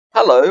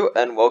Hello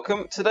and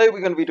welcome. Today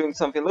we're going to be doing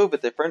something a little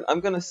bit different.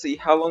 I'm going to see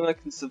how long I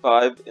can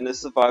survive in a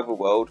survival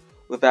world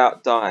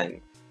without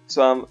dying.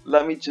 So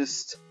let me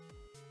just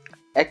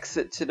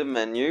exit to the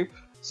menu.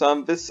 So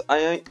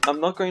I'm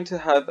not going to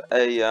have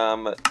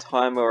a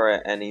timer or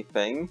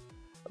anything,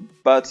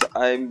 but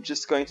I'm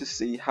just going to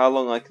see how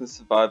long I can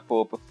survive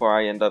for before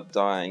I end up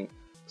dying.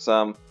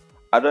 So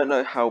I don't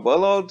know how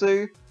well I'll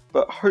do,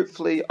 but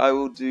hopefully I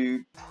will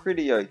do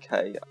pretty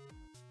okay.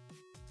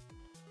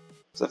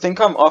 So I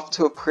think I'm off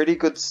to a pretty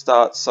good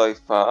start so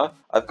far.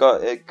 I've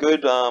got a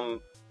good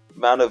amount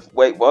of...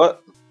 Wait,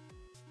 what?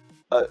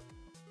 Uh,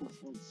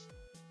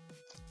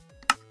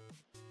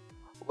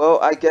 well,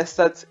 I guess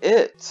that's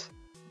it.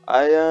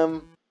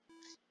 That's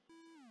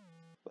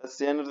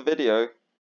the end of the video.